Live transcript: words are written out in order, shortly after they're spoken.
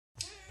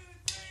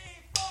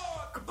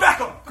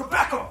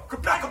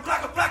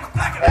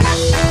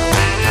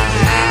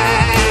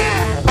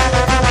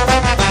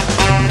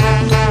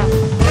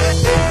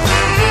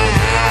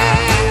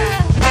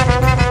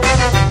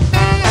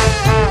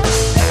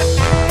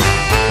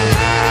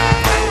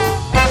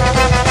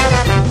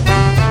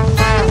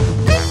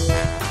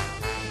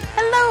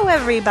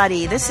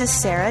Everybody, this is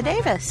Sarah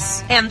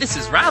Davis. And this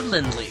is Rob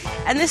Lindley.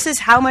 And this is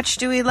How Much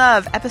Do We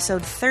Love,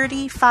 episode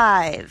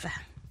 35.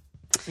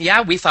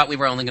 Yeah, we thought we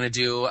were only going to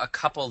do a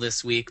couple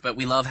this week, but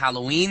we love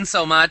Halloween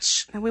so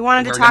much. And we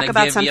wanted to talk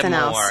about something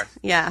else.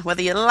 Yeah,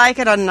 whether you like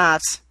it or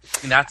not.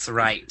 That's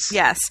right.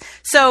 Yes.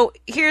 So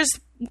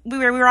we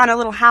were on a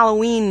little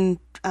Halloween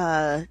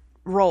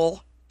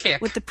roll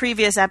Kick with the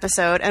previous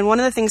episode, and one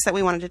of the things that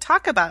we wanted to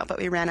talk about, but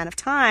we ran out of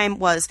time,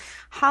 was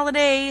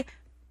holiday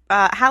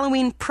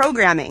Halloween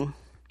programming.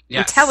 Yes.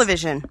 And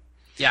television.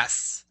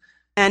 Yes.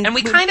 And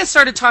we kind of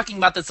started talking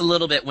about this a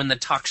little bit when the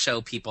talk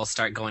show people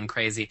start going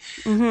crazy.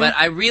 Mm-hmm. But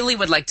I really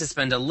would like to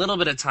spend a little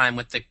bit of time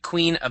with the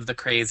queen of the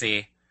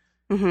crazy.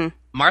 Mm-hmm.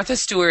 Martha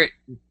Stewart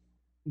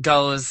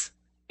goes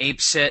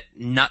apeshit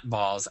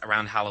nutballs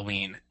around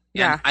Halloween.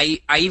 Yeah. And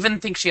I even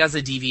think she has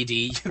a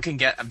DVD you can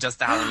get of just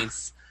the Halloween.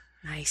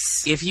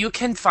 Nice. If you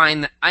can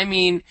find,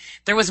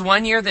 there was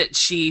one year that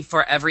she,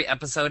 for every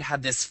episode,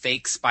 had this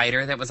fake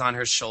spider that was on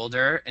her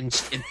shoulder, and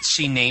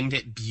she named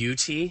it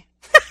Beauty.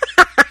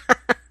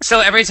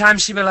 So every time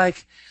she'd be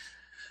like,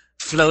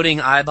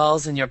 floating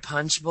eyeballs in your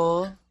punch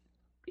bowl,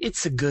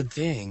 it's a good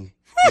thing.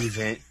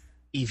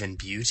 Even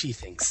Beauty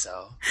thinks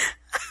so.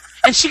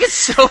 And she gets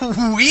so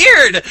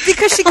weird.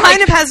 Because she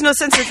kind of has no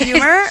sense of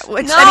humor.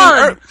 Which,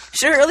 no.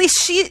 Or at least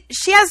she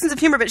has a sense of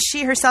humor, but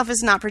she herself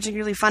is not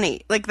particularly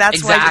funny. Like,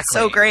 that's why it's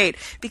so great.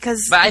 But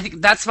I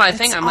think that's my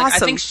thing. I'm awesome. Like, I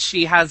think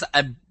she has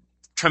a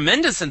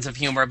tremendous sense of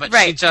humor, but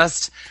right. she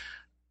just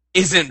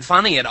isn't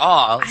funny at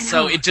all.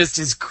 So it just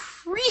is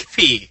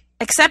creepy.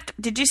 Except,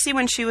 did you see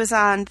when she was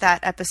on that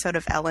episode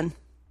of Ellen?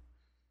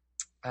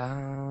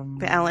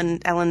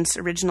 Ellen's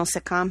original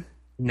sitcom?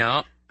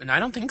 No. And I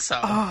don't think so.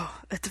 Oh,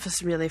 it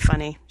was really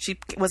funny. She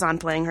was on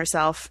playing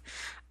herself,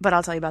 but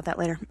I'll tell you about that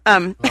later.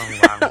 Oh,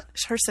 wow.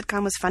 Her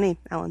sitcom was funny,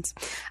 Ellen's.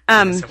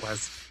 Yes, it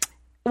was.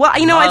 Well,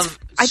 you know,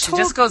 she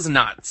just goes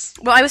nuts.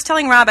 Well, I was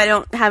telling Rob I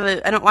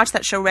don't watch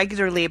that show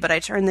regularly, but I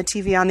turned the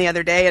TV on the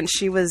other day, and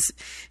she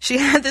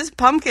had this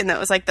pumpkin that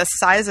was like the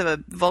size of a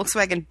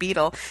Volkswagen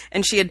Beetle,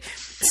 and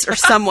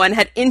someone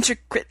had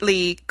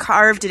intricately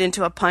carved it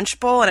into a punch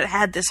bowl, and it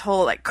had this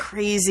whole like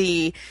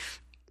crazy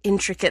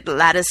intricate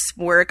lattice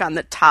work on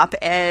the top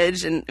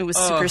edge, and it was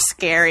super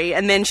scary.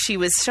 And then she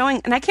was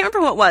showing, and I can't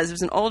remember what it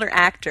was an older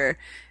actor,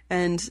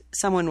 and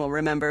someone will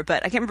remember, but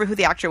I can't remember who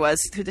the actor was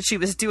who that she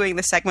was doing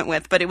the segment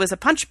with, but it was a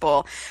punch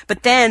bowl.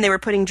 But then they were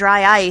putting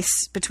dry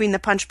ice between the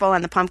punch bowl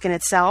and the pumpkin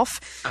itself,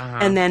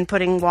 and then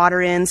putting water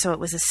in, so it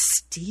was a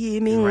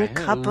steaming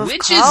cup of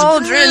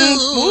cauldron.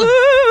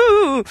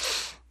 Woo!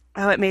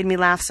 Oh, it made me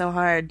laugh so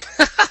hard.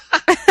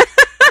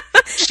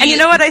 And you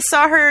know what? I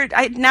saw her.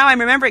 Now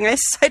I'm remembering. I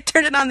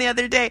turned it on the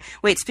other day.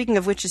 Wait, speaking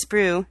of Witch's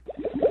Brew.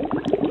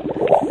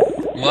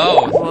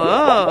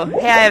 Whoa.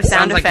 Hey, I have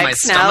sound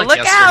effects now. Look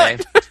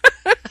out!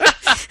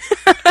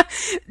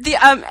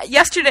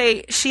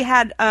 Yesterday she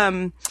had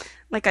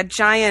like a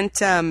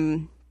giant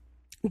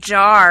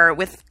jar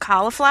with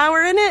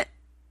cauliflower in it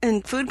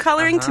and food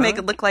coloring to make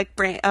it look like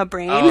a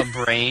brain. Oh, a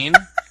brain.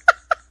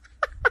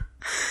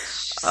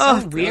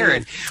 So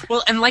weird.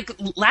 Well, and like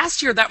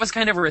last year, that was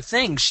kind of her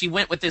thing. She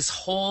went with this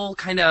whole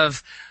kind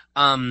of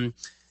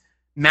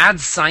mad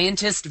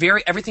scientist.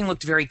 Everything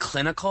looked very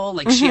clinical.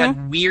 Like she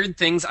had weird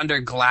things under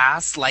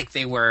glass, like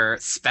they were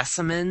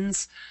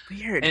specimens.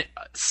 Weird. And,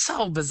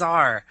 so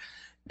bizarre.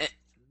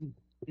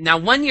 Now,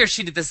 one year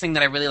she did this thing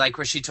that I really like,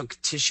 where she took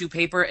tissue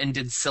paper and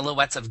did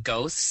silhouettes of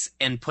ghosts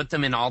and put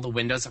them in all the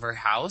windows of her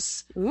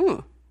house.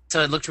 Ooh.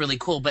 So it looked really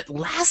cool. But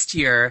last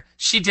year,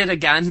 she did,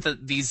 again,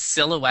 these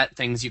silhouette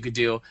things you could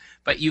do.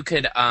 But you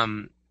could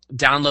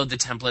download the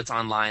templates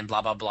online,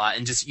 blah, blah, blah.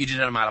 And you did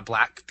them out of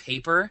black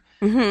paper.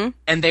 Mm-hmm.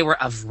 And they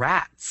were of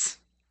rats.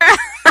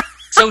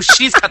 So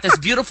she's got this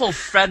beautiful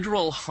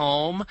federal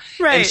home.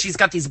 Right. And she's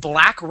got these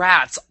black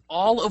rats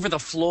all over the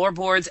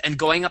floorboards and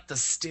going up the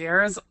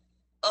stairs.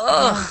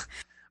 Ugh.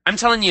 I'm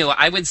telling you,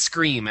 I would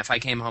scream if I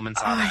came home and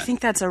saw that. I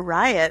think that's a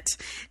riot.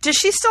 Does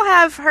she still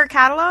have her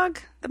catalog,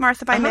 the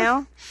Martha by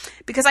Mail?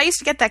 Because I used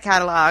to get that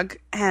catalog,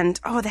 and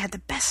they had the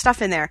best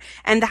stuff in there.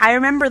 And I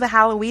remember the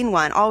Halloween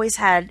one always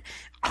had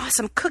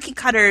awesome cookie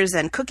cutters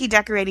and cookie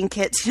decorating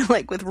kits,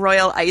 like with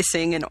royal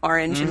icing and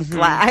orange and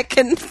black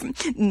and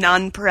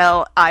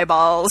nonpareil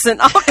eyeballs and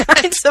all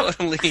kinds of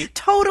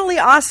totally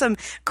awesome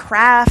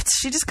crafts.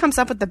 She just comes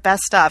up with the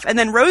best stuff. And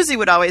then Rosie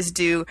would always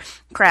do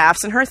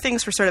crafts, and her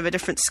things were sort of a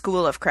different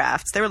school of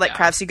crafts. They were like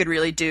crafts you could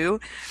really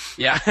do.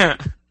 Yeah.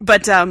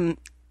 But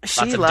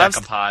she loves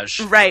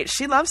decoupage. Right.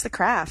 She loves the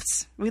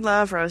crafts. We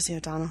love Rosie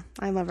O'Donnell.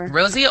 I love her.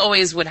 Rosie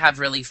always would have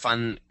really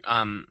fun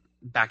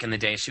back in the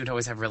day. She would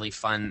always have really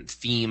fun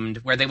themed,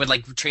 where they would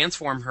like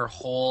transform her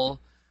whole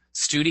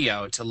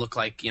studio to look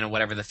like,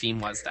 whatever the theme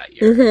was that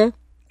year. Mm-hmm.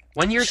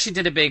 One year she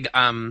did a big,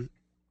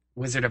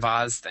 Wizard of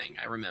Oz thing,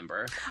 I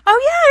remember.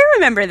 Oh, yeah, I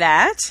remember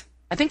that.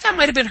 I think that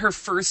might have been her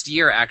first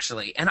year,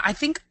 actually. And I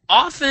think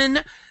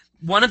often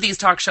one of these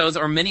talk shows,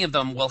 or many of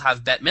them, will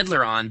have Bette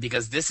Midler on,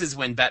 because this is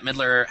when Bette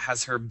Midler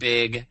has her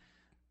big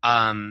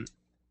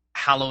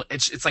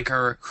it's like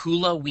her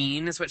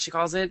Hula-ween is what she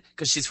calls it,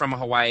 because she's from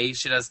Hawaii.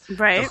 She does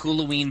the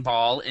Hula-ween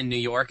ball in New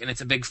York, and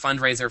it's a big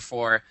fundraiser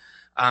for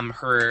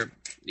her,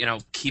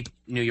 Keep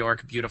New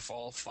York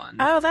Beautiful fund.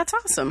 Oh, that's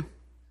awesome.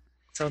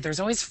 So there's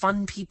always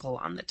fun people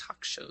on the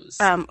talk shows.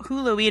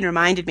 Hula-ween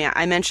reminded me.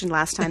 I mentioned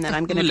last time that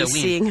I'm going to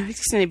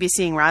be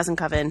seeing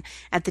Rosenkoven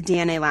at the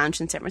DNA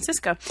Lounge in San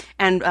Francisco,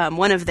 and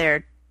one of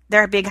their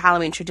big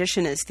Halloween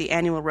tradition is the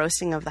annual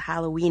roasting of the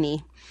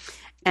Halloweenie,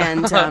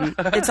 and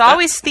it's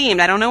always themed.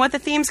 I don't know what the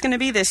theme's going to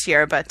be this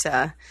year, but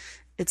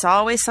it's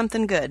always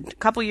something good. A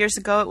couple years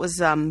ago, it was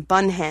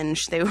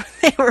Bunhenge. They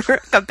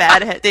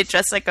were they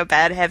dressed like a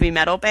bad heavy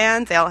metal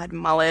band. They all had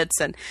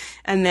mullets, and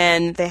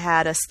then they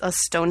had a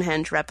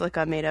Stonehenge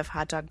replica made of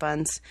hot dog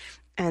buns,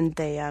 and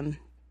they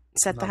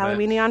set the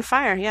Halloweenie on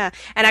fire. Yeah,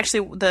 and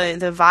actually,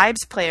 the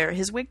Vibes player,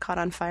 his wig caught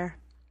on fire.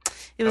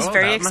 It was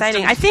very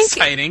exciting. I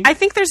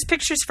think there's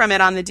pictures from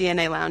it on the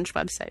DNA Lounge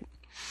website.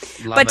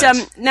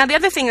 Now the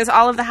other thing is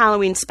all of the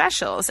Halloween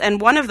specials,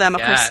 and one of them,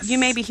 of course, you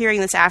may be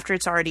hearing this after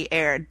it's already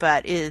aired,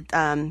 but it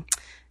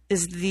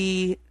is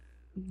the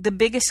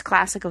biggest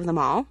classic of them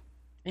all.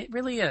 It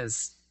really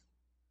is.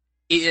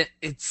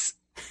 It's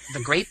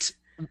the great.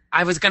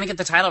 I was going to get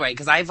the title right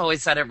because I've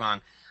always said it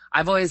wrong.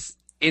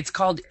 It's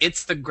called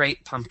 "It's the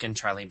Great Pumpkin,"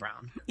 Charlie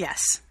Brown.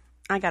 Yes,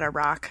 I got a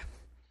rock.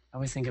 I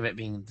always think of it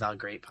being The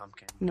Great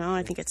Pumpkin. No,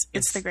 I think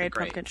it's the Great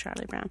Pumpkin,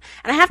 Charlie Brown.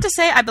 And I have to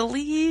say, I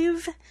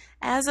believe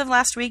as of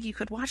last week, you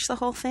could watch the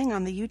whole thing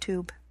on the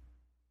YouTube.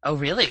 Oh,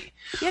 really?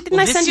 Yeah, didn't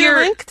I send you a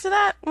link to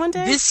that one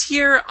day? This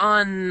year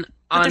on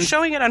they're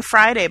showing it on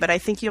Friday, but I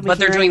think you'll be. But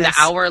they're doing the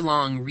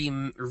hour-long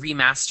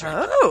remaster.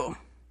 Oh,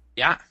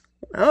 yeah.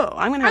 Oh,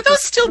 I'm gonna. Are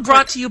those still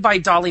brought to you by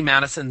Dolly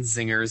Madison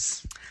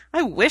Zingers?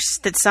 I wish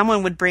that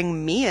someone would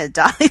bring me a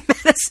Dolly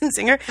Madison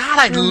Zinger. God,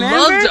 I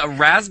loved a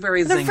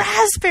raspberry zinger. The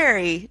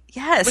raspberry,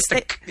 yes.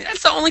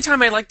 That's the only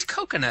time I liked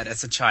coconut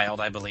as a child,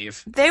 I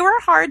believe. They were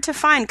hard to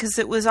find because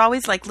it was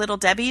always like Little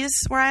Debbie's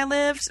where I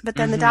lived, but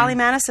then the Dolly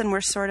Madison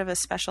were sort of a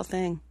special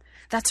thing.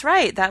 That's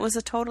right. That was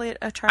a Charlie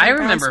Brown I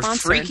remember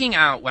sponsor. freaking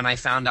out when I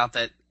found out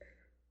that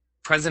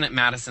President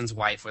Madison's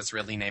wife was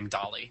really named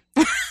Dolly.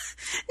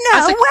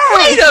 No way!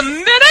 Wait a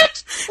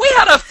minute! We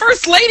had a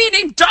first lady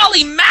named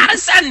Dolly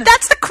Madison!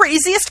 That's the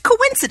craziest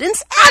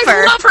coincidence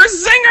ever! I love her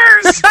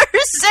zingers! Her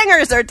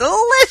zingers are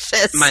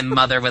delicious! My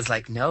mother was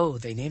like, no,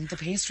 they named the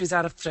pastries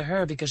after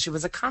her because she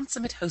was a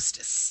consummate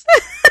hostess.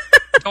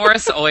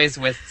 Doris always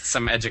with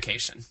some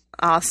education.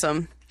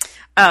 Awesome.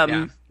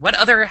 Yeah. What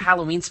other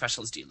Halloween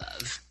specials do you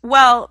love?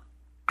 Well,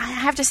 I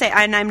have to say,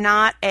 and I'm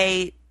not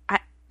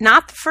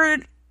not for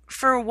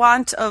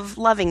want of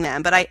loving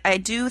them, but I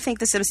do think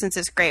The Simpsons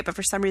is great, but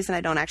for some reason I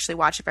don't actually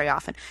watch it very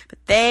often. But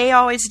they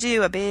always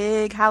do a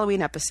big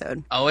Halloween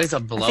episode. Always a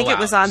blowout. I think it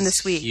was on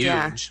this week.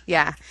 Huge.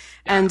 Yeah.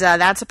 And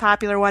that's a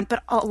popular one,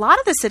 but a lot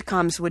of the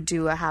sitcoms would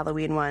do a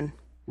Halloween one.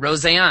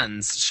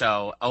 Roseanne's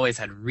show always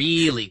had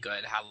really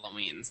good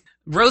Halloweens.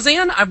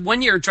 Roseanne, I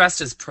one year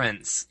dressed as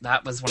Prince.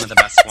 That was one of the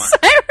best ones.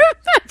 I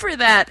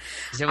remember that.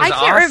 It was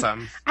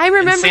awesome. I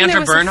remember and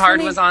Sandra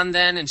Bernhard was on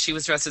then, and she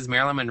was dressed as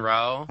Marilyn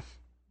Monroe.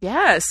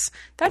 Yes.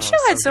 That show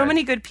had so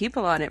many good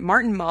people on it.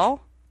 Martin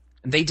Mull.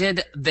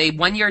 They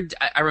one year,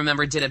 I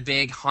remember, did a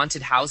big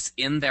haunted house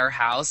in their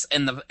house,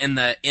 and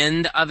the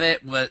end of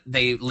it was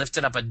they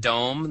lifted up a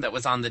dome that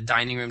was on the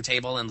dining room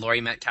table, and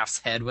Laurie Metcalf's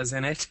head was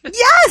in it.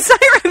 Yes,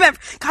 I remember.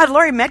 God,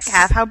 Laurie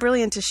Metcalf, how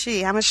brilliant is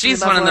she? How much she's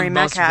do you love one of Laurie the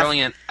Metcalf? most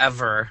brilliant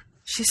ever.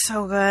 She's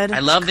so good. I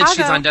love that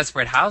she's on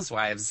Desperate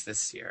Housewives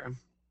this year.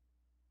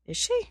 Is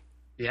she?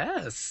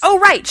 Yes. Oh,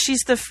 right.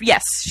 She's the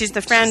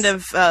friend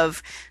of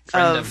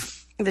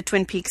the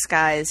Twin Peaks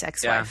guy's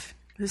ex-wife. Yeah.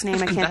 Whose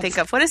name I can't think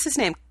of. What is his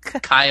name?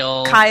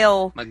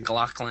 Kyle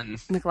MacLachlan.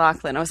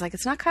 I was like,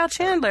 it's not Kyle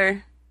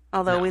Chandler.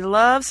 Although we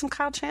love some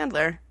Kyle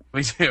Chandler.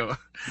 We do.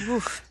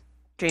 Oof.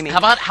 Dreamy. How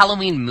about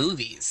Halloween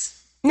movies?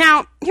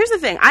 Now, here's the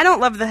thing. I don't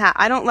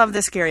love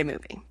the Scary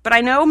Movie, but I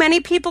know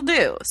many people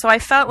do. So I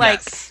felt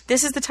like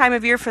this is the time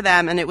of year for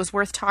them, and it was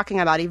worth talking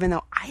about, even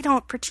though I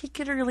don't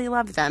particularly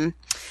love them.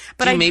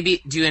 But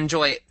do you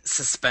enjoy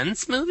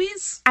suspense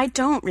movies? I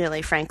don't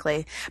really,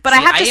 frankly. But I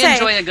have to say, I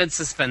enjoy a good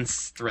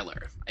suspense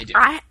thriller. I do.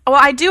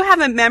 I do have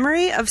a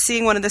memory of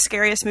seeing one of the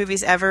scariest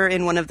movies ever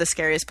in one of the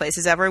scariest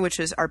places ever, which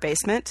is our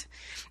basement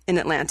in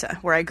Atlanta,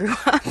 where I grew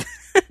up.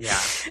 Yeah.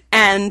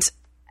 And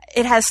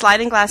it has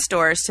sliding glass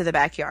doors to the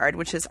backyard,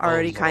 which is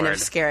already kind of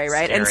scary,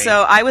 right? Scary. And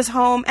so I was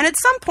home, and at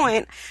some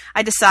point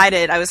I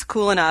decided I was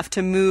cool enough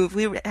to move.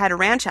 We had a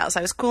ranch house.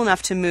 I was cool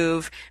enough to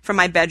move from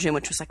my bedroom,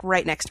 which was like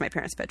right next to my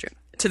parents' bedroom,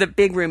 to the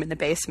big room in the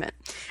basement.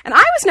 And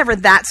I was never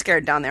that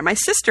scared down there. My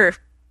sister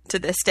to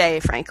this day,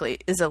 frankly,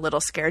 is a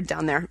little scared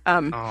down there.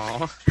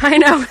 Oh, I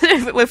know,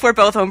 if we're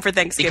both home for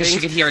Thanksgiving. because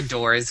you could hear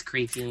doors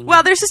creaking.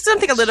 Well, there's just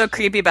something a little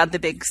creepy about the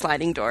big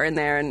sliding door in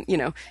there, and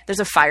there's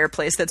a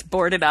fireplace that's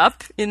boarded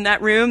up in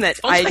that room that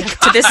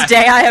to this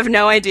day I have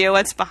no idea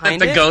what's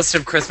behind the it. ghost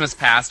of Christmas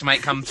past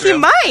might come through. He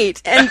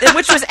might, and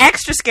which was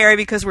extra scary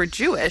because we're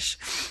Jewish.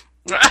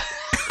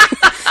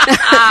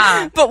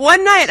 But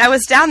one night I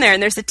was down there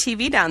and there's a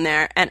TV down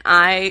there and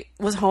I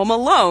was home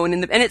alone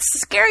and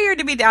it's scarier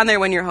to be down there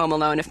when you're home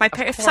alone.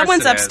 If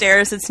someone's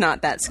upstairs, it's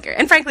not that scary.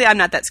 And frankly, I'm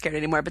not that scared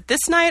anymore. But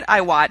this night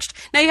I watched.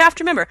 Now you have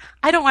to remember,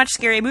 I don't watch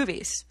scary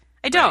movies.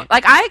 I don't. Right.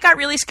 Like I got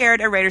really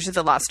scared at Raiders of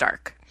the Lost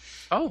Ark.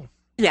 Oh.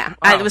 Yeah,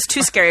 Wow. it was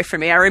too scary for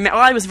me.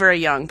 I was very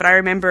young, but I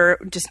remember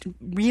just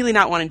really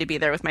not wanting to be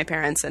there with my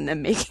parents and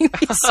them making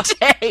me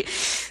stay,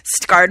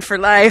 scarred for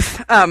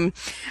life.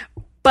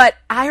 But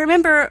I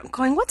remember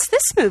going, what's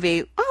this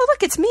movie? Oh,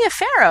 look, it's Mia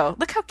Farrow.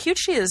 Look how cute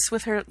she is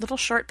with her little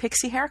short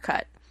pixie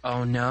haircut.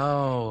 Oh,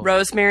 no.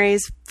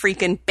 Rosemary's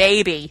freaking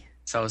baby.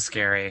 So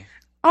scary.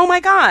 Oh, my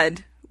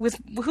God. With,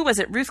 who was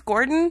it, Ruth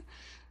Gordon?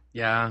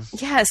 Yeah.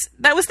 Yes,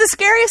 that was the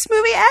scariest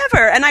movie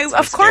ever. And I, So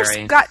of course,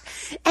 scary.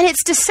 and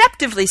it's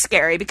deceptively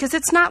scary because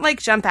it's not like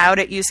jump out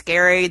at you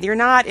scary. You're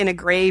not in a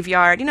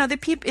graveyard.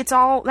 It's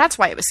all, that's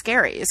why it was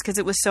scary, is because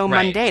it was so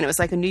Right. mundane. It was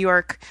like a New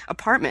York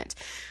apartment.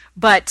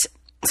 But,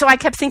 so I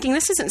kept thinking,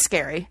 this isn't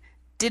scary.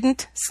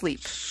 Didn't sleep.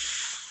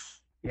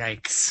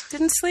 Yikes.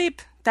 Didn't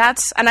sleep.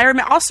 And I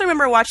also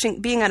remember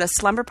being at a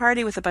slumber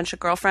party with a bunch of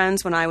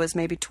girlfriends when I was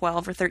maybe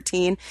 12 or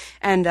 13,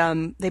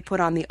 and they put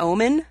on The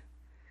Omen.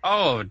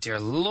 Oh, dear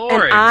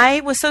Lord. And I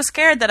was so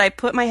scared that I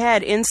put my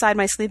head inside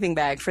my sleeping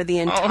bag for the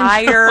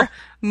entire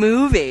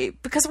movie.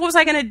 Because what was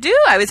I going to do?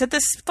 I was at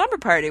this slumber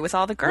party with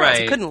all the girls. I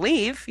Right. couldn't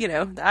leave.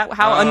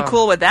 How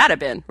uncool would that have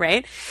been,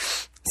 right?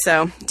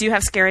 So, do you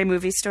have scary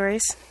movie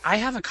stories? I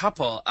have a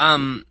couple.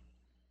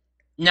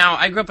 Now,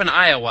 I grew up in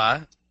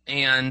Iowa,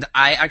 and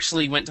I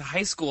actually went to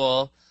high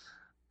school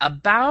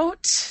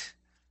about...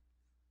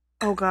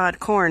 Oh, God,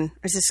 Corn.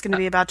 Is this going to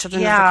be about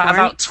Children of the Corn?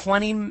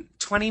 about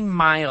 20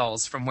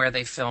 miles from where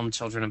they filmed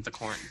Children of the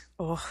Corn.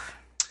 Oh.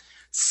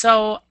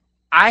 So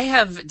I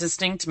have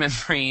distinct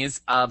memories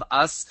of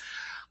us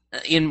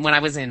when I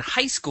was in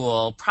high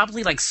school,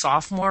 probably like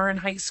sophomore in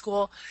high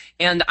school.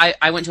 And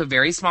I went to a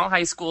very small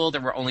high school.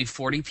 There were only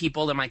 40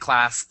 people in my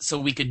class, so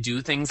we could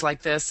do things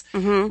like this.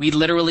 Mm-hmm. We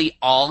literally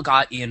all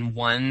got in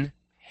one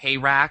hay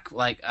rack,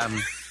 like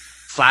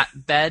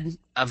flatbed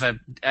of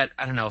I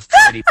don't know if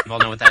city people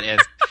know what that is.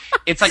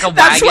 It's like a wagon.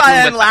 That's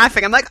why I'm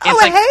laughing. I'm like, oh,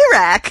 a hay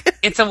rack.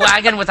 It's a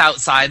wagon without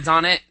sides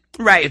on it.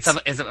 Right. It's a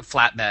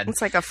flatbed.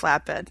 It's like a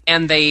flatbed.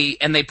 And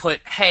they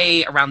put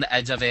hay around the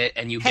edge of it,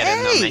 and you get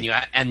in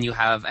them, and you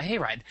have a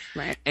hayride.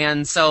 Right.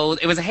 And so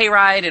it was a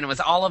hayride, and it was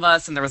all of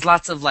us, and there was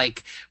lots of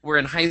we're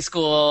in high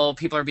school,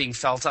 people are being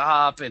felt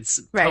up, it's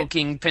Right.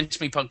 poking, pinch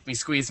me, poke me,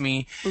 squeeze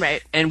me.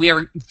 Right. And we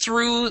are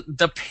through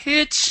the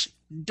pitch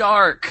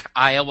dark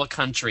Iowa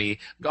country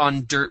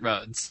on dirt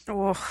roads.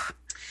 Oh.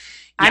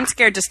 I'm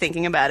scared just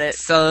thinking about it.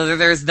 So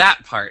there's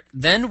that part.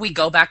 Then we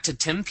go back to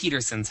Tim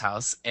Peterson's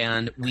house,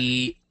 and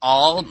we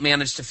all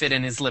managed to fit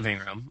in his living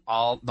room.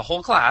 The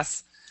whole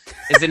class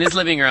is in his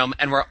living room,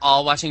 and we're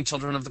all watching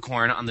Children of the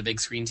Corn on the big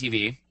screen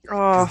TV.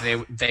 Oh.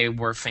 They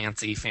were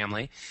fancy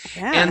family.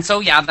 Yeah. And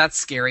so, that's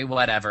scary,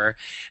 whatever.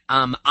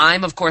 I'm,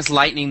 of course,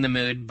 lightening the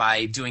mood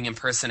by doing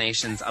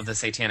impersonations of the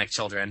Satanic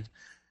Children.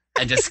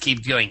 And just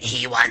keep going,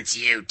 he wants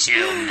you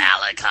too,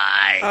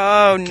 Malachi.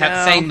 Oh, no.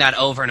 Kept saying that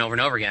over and over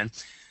and over again.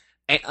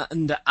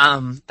 And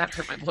that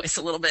hurt my voice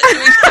a little bit.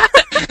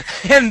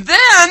 And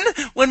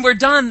then when we're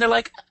done, they're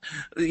like,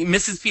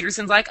 Mrs.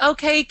 Peterson's like,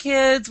 okay,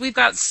 kids, we've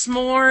got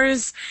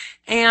s'mores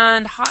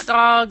and hot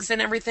dogs and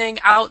everything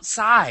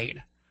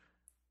outside.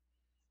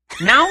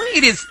 Now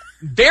it is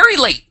very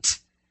late,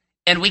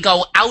 and we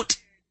go out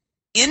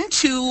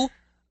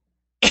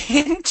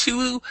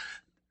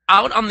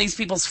out on these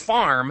people's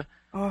farm,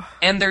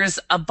 and there's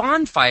a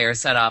bonfire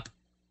set up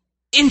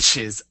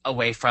inches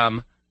away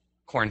from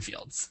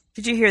cornfields.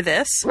 Did you hear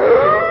this?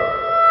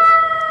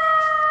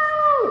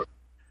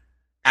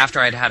 After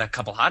I'd had a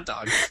couple hot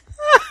dogs.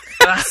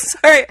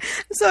 Sorry,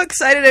 I'm so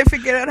excited I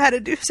figured out how to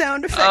do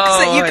sound effects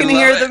that you I can love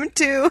hear it. them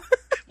too.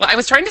 Well, I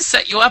was trying to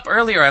set you up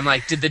earlier. I'm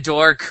like, did the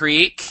door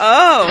creak?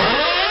 Oh.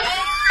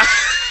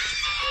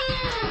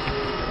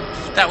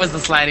 That was the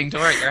sliding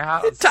door at your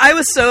house. I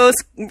was so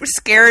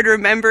scared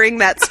remembering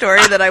that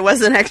story that I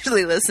wasn't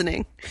actually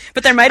listening.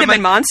 But there might have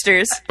been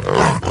monsters.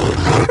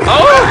 Oh!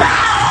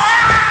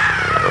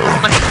 Oh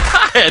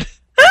my god!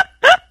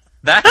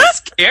 That's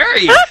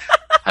scary.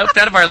 I hope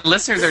none of our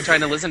listeners are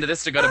trying to listen to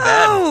this to go to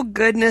bed. Oh,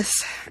 goodness.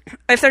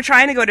 If they're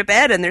trying to go to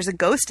bed and there's a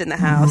ghost in the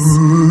house,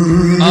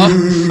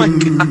 Oh my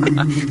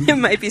god. it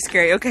might be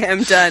scary. Okay,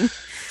 I'm done.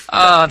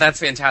 Oh, that's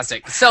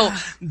fantastic. So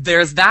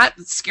there's that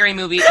scary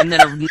movie, and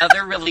then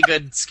another really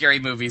good scary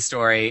movie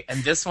story.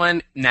 And this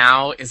one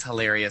now is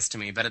hilarious to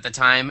me. But at the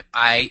time,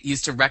 I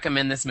used to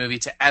recommend this movie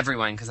to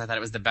everyone because I thought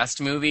it was the best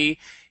movie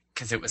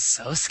because it was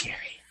so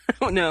scary.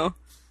 Oh, no.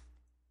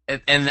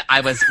 And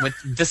I was with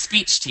the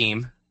speech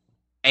team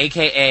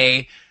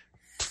aka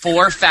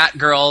 4 fat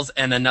girls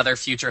and another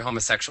future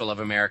homosexual of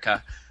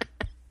America,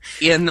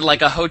 in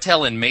like a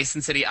hotel in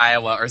Mason City,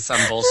 Iowa, or some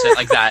bullshit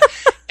like that.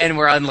 And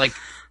we're on like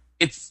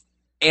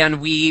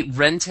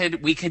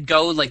we could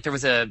go, like, there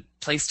was a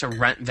place to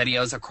rent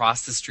videos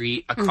across the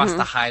street, across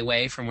the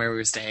highway from where we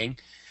were staying.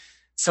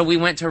 So we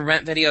went to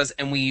rent videos,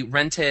 and we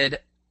rented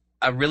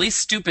a really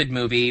stupid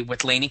movie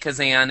with Lainie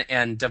Kazan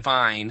and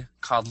Divine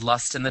called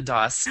Lust in the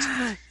Dust.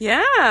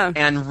 Yeah.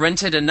 And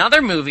rented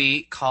another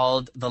movie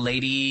called The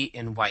Lady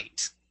in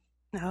White.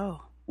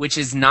 Oh. Which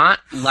is not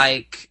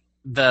like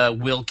the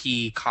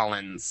Wilkie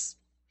Collins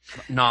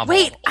novel.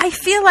 Wait, I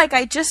feel like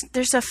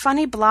there's a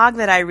funny blog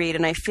that I read,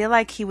 and I feel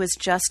like he was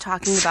just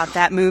talking about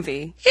that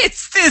movie.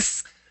 It's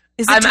this.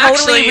 Is it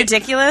totally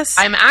ridiculous?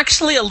 I'm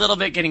actually a little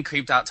bit getting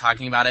creeped out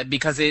talking about it,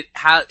 because it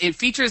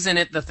features in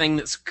it the thing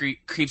that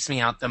creeps me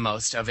out the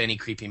most of any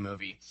creepy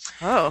movie.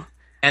 Oh.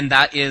 And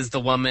that is the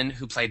woman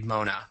who played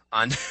Mona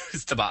on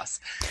Who's the Boss.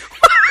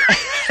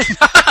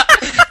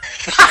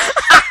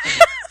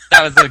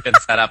 That was a good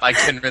setup. I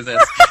couldn't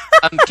resist.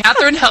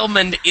 Katherine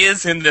Helmond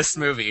is in this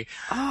movie.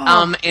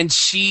 Oh. And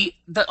it's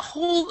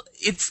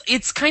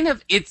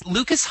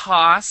Lucas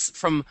Haas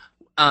from,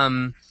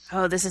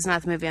 oh, this is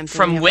not the movie I'm thinking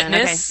from of.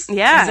 Witness. Okay.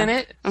 Yeah. Is in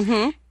it.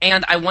 Mm-hmm.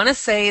 And I want to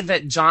say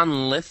that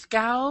John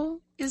Lithgow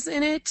is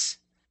in it.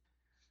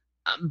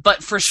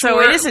 But for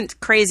sure. So it isn't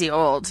crazy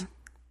old.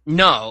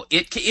 No,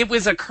 it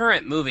was a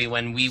current movie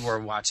when we were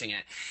watching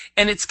it.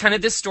 And it's kind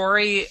of this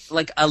story,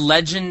 like a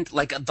legend,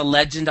 like the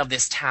legend of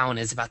this town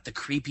is about the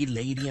creepy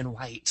lady in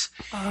white.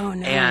 Oh,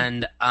 no.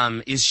 And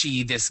is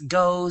she this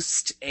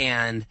ghost?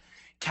 And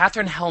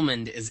Katherine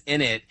Helmond is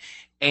in it.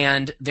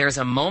 And there's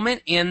a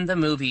moment in the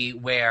movie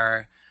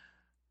where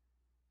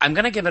I'm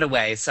going to give it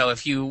away. So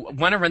if you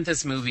want to rent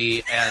this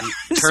movie and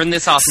turn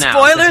this off now.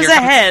 Spoilers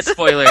ahead.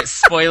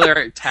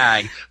 Spoiler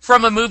tag.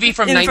 From a movie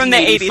from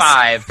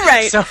 1985. From the 80s.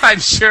 Right. So I'm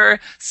sure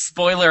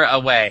spoiler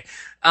away.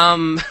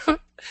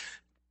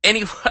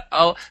 Anyway,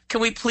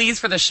 can we please,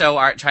 for the show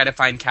art, try to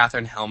find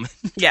Katherine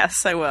Helmond?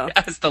 Yes, I will.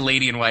 As the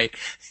lady in white.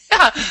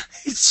 Yeah.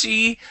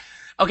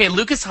 Okay,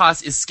 Lucas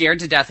Haas is scared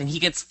to death,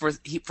 and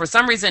for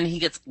some reason he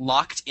gets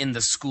locked in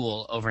the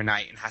school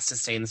overnight and has to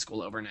stay in the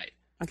school overnight.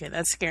 Okay,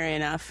 that's scary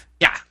enough.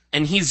 Yeah,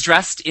 and he's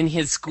dressed in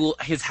his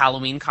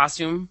Halloween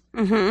costume,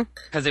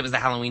 because it was the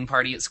Halloween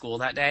party at school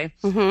that day,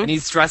 and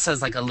he's dressed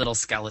as like a little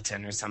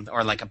skeleton or something,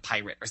 or like a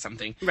pirate or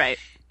something. Right.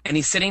 And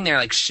he's sitting there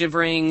like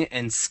shivering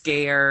and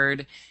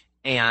scared,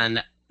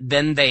 and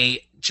then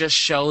they just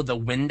show the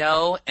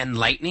window and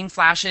lightning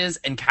flashes,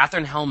 and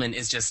Katherine Helmond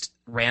is just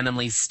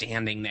randomly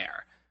standing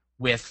there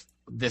with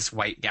this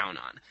white gown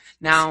on.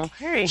 Now,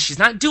 Scary. She's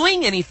not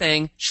doing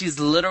anything. She's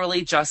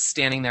literally just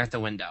standing there at the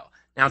window.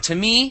 Now, to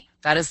me,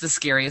 that is the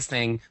scariest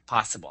thing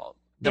possible.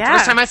 The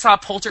first time I saw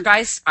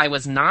Poltergeist, I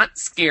was not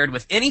scared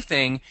with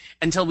anything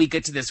until we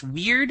get to this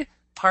weird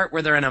part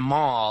where they're in a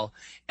mall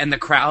and the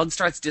crowd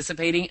starts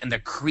dissipating and the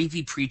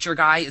creepy preacher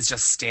guy is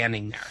just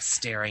standing there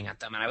staring at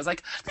them. And I was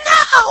like,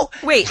 no!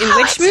 Wait, in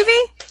which movie?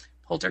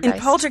 Poltergeist.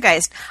 In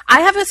Poltergeist.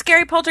 I have a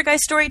scary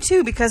Poltergeist story,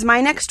 too, because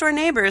my next-door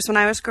neighbors, when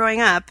I was growing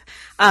up,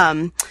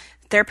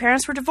 their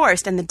parents were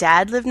divorced, and the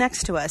dad lived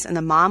next to us, and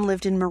the mom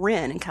lived in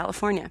Marin in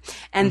California.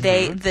 And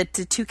the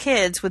two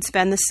kids would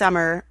spend the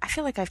summer, I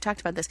feel like I've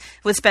talked about this,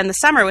 would spend the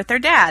summer with their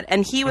dad.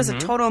 And he was a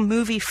total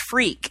movie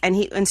freak.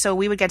 And so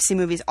we would get to see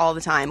movies all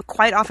the time,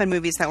 quite often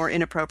movies that were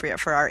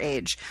inappropriate for our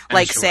age.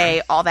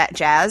 Say, All That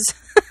Jazz.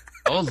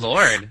 Oh,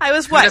 Lord. I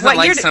was Who doesn't what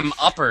like year some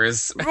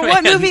uppers?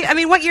 What movie? I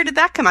mean, what year did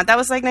that come out? That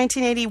was like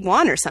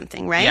 1981 or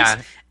something, right?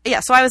 Yeah.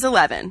 Yeah, so I was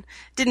 11.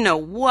 Didn't know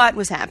what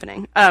was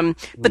happening.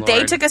 But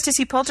they took us to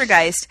see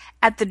Poltergeist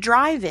at the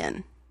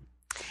drive-in.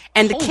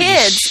 And the Holy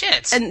kids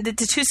shit. and the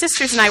two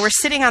sisters and I were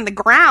sitting on the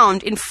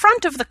ground in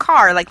front of the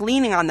car, like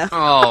leaning on the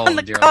on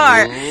the dear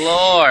car.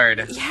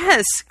 Lord.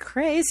 Yes,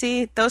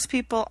 crazy. Those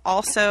people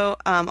also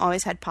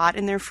always had pot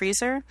in their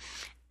freezer.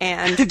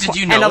 And Did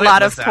you know and a it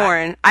lot was of that?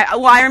 porn.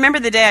 I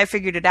remember the day I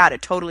figured it out.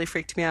 It totally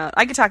freaked me out.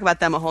 I could talk about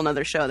them a whole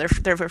nother show.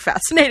 They're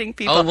fascinating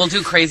people. Oh, we'll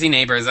do crazy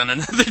neighbors on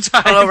another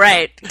time. Oh,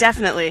 right.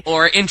 Definitely.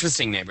 Or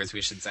interesting neighbors,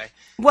 we should say.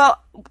 Well,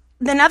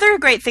 another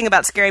great thing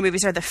about scary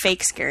movies are the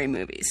fake scary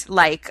movies,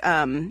 like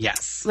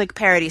Yes. like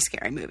parody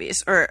scary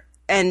movies, Oh,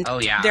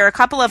 yeah. there are a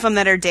couple of them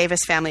that are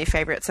Davis family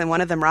favorites, and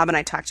one of them Rob and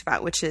I talked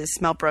about, which is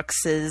Mel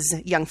Brooks's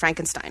Young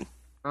Frankenstein.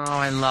 Oh,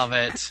 I love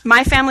it.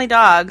 My family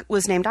dog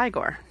was named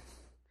Igor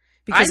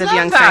because I of love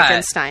Young that.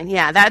 Frankenstein.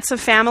 Yeah, that's a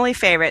family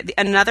favorite.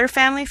 Another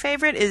family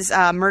favorite is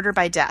Murder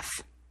by Death.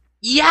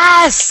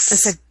 Yes!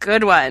 It's a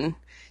good one.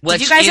 Which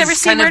Did you guys is ever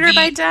see kind of Murder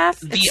by Death?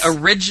 The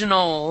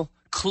original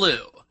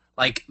Clue.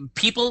 Like,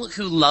 people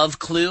who love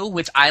Clue,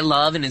 which I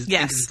love and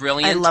think is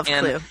brilliant. I love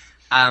and, Clue.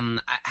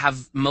 I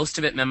have most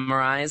of it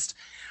memorized.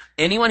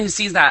 Anyone who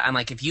sees that, I'm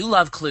like, if you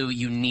love Clue,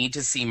 you need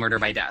to see Murder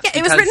by Death. Yeah,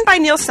 it was written by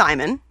Neil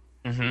Simon.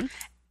 Mm-hmm.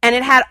 And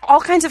it had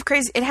all kinds of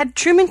crazy... It had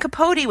Truman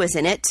Capote was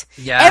in it.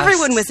 Yes.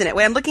 Everyone was in it.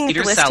 Wait, I'm looking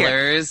Peter at the list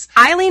Sellers.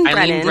 here. Eileen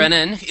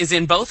Brennan is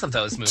in both of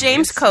those movies.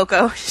 James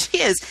Coco. She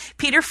is.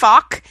 Peter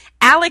Falk.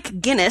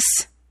 Alec Guinness.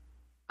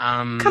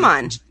 Come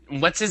on.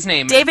 what's his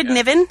name? David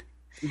Niven.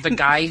 The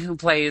guy who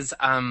plays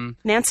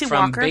Nancy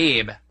from Walker.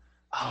 Babe.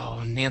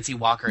 Oh, Nancy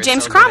Walker. Is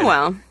James so good in it.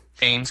 Cromwell.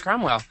 James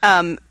Cromwell.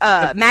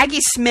 Maggie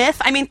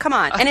Smith. I mean, come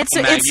on. And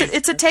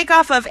it's a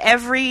takeoff of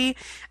every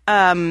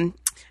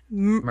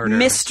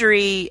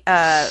mystery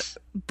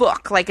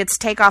book. Like, it's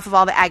takeoff of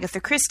all the Agatha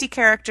Christie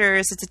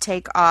characters. It's a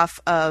takeoff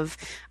of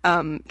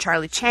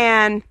Charlie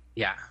Chan.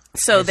 Yeah.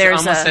 So I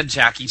almost said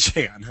Jackie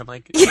Chan. I'm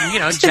like,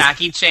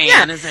 Jackie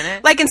Chan is in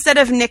it. Like, instead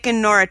of Nick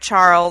and Nora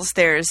Charles,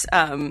 there's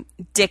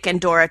Dick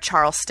and Dora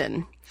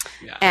Charleston.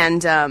 Yeah.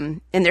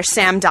 And there's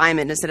Sam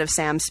Diamond instead of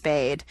Sam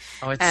Spade.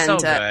 Oh, it's so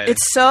good.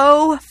 It's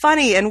so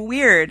funny and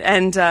weird.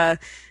 And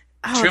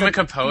Truman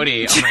Capote.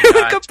 Oh my Truman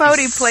God. Capote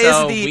He's plays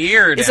so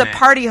weird is a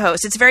party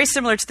host. It's very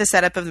similar to the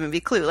setup of the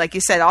movie Clue. Like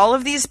you said, all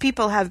of these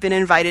people have been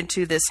invited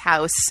to this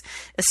house,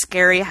 a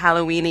scary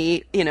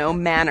Halloween-y,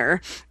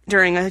 manor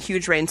during a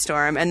huge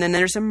rainstorm, and then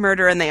there's a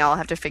murder, and they all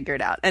have to figure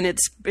it out. And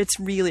it's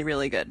really,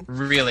 really good.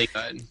 Really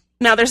good.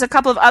 Now, there's a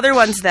couple of other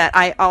ones that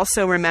I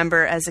also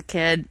remember as a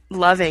kid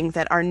loving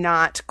that are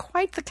not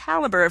quite the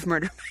caliber of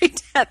Murder by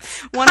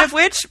Death. One of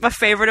which, a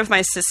favorite of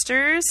my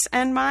sisters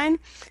and mine,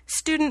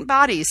 Student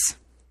Bodies.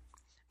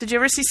 Did you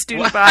ever see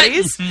Student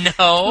Bodies?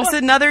 No. It's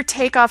another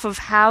takeoff of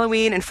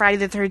Halloween and Friday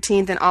the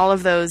 13th and all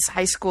of those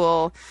high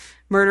school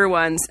murder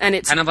ones. And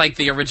it's kind of like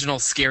the original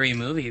Scary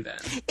Movie then.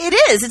 It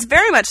is. It's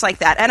very much like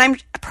that.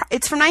 And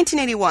it's from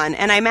 1981.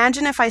 And I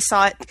imagine if I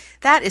saw it,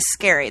 that is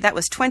scary. That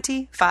was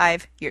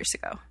 25 years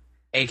ago.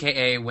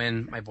 AKA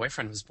when my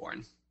boyfriend was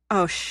born.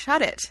 Oh,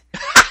 shut it.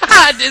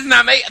 Does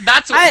not make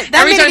that's that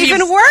made it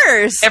even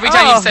worse. Every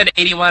time you said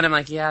 81, I'm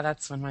like, yeah,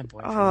 that's when my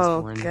boyfriend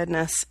was born. Oh,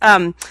 goodness.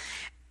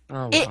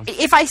 Well.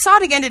 If I saw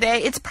it again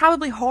today, it's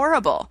probably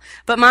horrible.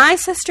 But my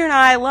sister and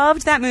I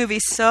loved that movie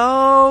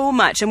so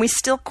much, and we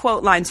still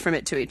quote lines from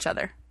it to each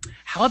other.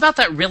 How about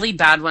that really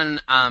bad one?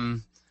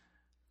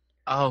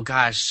 Oh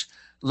gosh,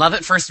 Love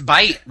at First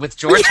Bite with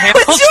George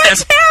Hamilton. With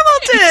George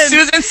Hamilton,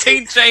 Susan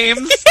St.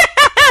 James.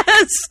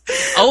 Yes.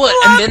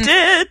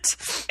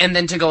 Oh, and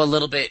then to go a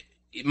little bit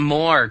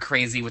more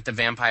crazy with the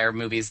vampire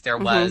movies, there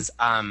was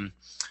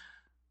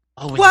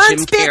with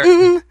Once Jim Carrey.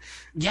 Bitten.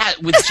 Yeah,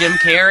 with Jim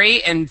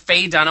Carrey and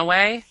Faye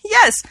Dunaway.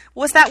 Yes.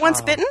 Was that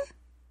Once Bitten?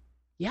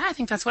 Yeah, I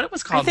think that's what it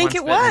was called. I think Once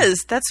it Bitten.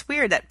 was. That's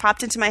weird. That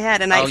popped into my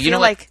head, and I feel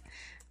like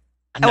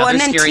another and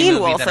then scary Teen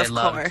movie Wolf, that I of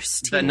loved.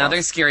 course.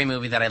 Another scary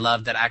movie that I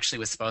loved that actually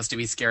was supposed to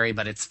be scary,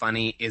 but it's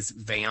funny, is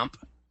Vamp,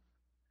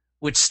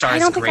 which stars I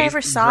don't think I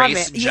ever saw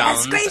Grace it. Jones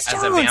Yes, Grace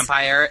as Jones. a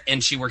vampire,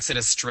 and she works at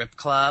a strip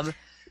club.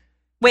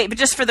 Wait, but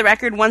just for the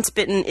record, Once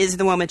Bitten is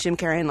the one with Jim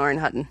Carrey and Lauren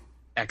Hutton.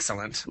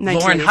 Excellent.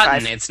 1985. Lauren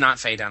Hutton, it's not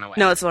Faye Dunaway.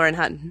 No, it's Lauren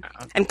Hutton.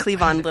 And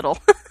Cleavon Little.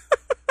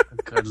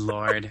 Good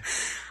Lord.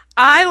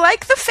 I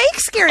like the fake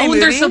scary movie.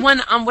 Oh, there's the one,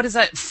 what is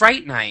that?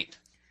 Fright Night.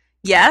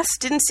 Yes,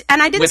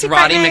 I didn't with see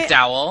Roddy Fright Night.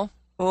 McDowell.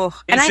 Oh,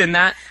 It's in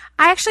that.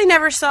 I actually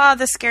never saw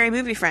the Scary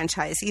Movie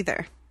franchise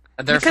either.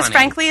 They're because funny.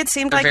 frankly, it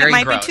seemed They're like it very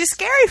might gross. be too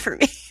scary for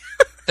me.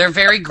 They're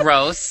very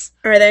gross.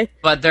 Are they?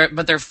 But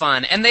they're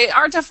fun. And they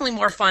are definitely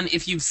more fun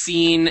if you've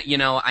seen,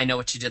 I Know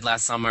What You Did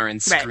Last Summer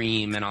and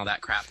Scream and all that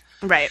crap.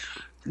 Right.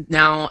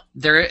 Now,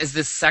 there is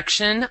this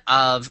section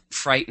of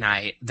Fright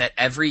Night that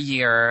every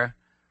year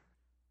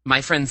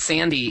my friend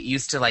Sandy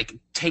used to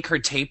take her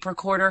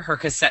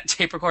cassette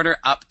tape recorder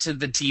up to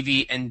the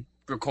TV and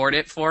record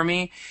it for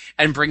me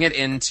and bring it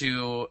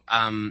into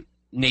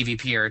Navy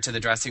Pier to the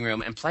dressing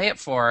room and play it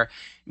for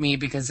me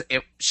because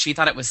she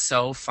thought it was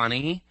so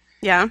funny.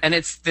 Yeah. And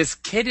it's this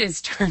kid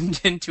is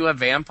turned into a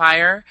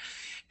vampire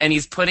and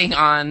he's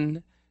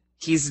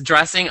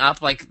dressing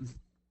up like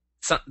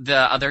the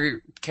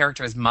other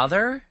character's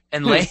mother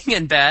and laying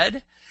in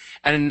bed.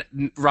 And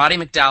Roddy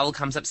McDowell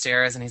comes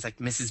upstairs and he's like,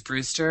 Mrs.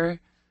 Brewster.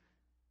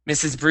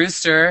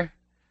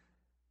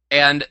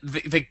 And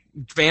the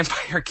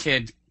vampire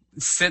kid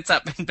sits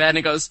up in bed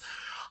and goes,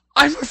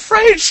 I'm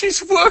afraid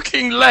she's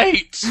working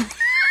late.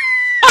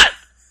 What?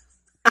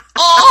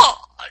 Oh,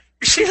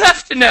 she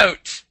left a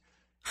note.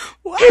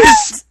 What?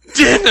 His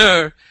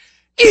dinner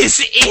is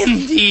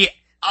in the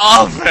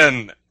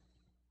oven.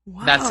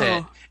 Whoa, That's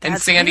it. And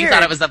that's Sandy weird.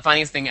 thought it was the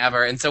funniest thing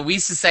ever. And so we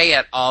used to say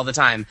it all the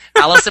time.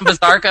 Alison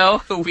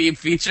Bizarco, who we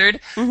featured,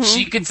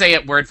 she could say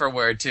it word for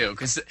word too.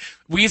 Because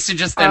we used to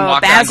just then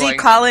walk around Bazzy, going,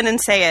 call in and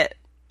say it.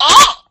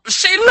 oh,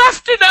 she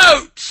left a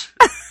note.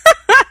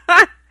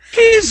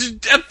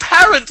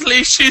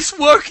 Apparently she's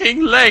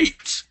working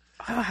late.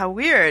 Oh, how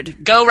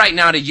weird. Go right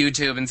now to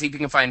YouTube and see if you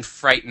can find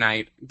Fright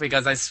Night.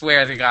 Because I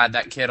swear to God,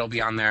 that kid will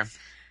be on there.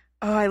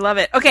 Oh, I love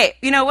it. Okay,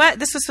 you know what?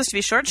 This was supposed to be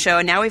a short show,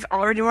 and now we've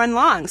already run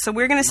long. So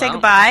we're going to say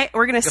goodbye.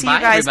 We're going to see you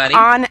guys everybody.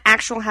 on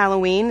actual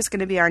Halloween. It's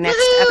going to be our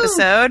next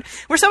episode.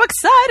 We're so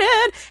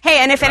excited. Hey,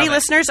 and if any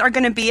listeners are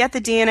going to be at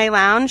the DNA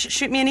Lounge,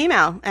 shoot me an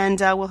email, and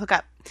we'll hook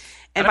up.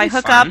 And by That'd be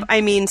hook fun. up, I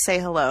mean say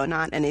hello,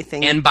 not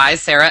anything. And buy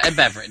Sarah a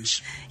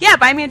beverage. Yeah,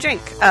 buy me a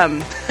drink.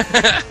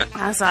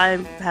 As I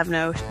have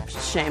no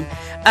shame.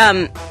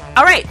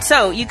 All right,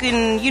 so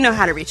you know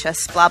how to reach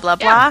us. Blah, blah,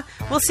 blah.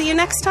 Yeah. We'll see you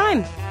next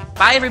time.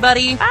 Bye,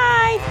 everybody.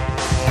 Bye.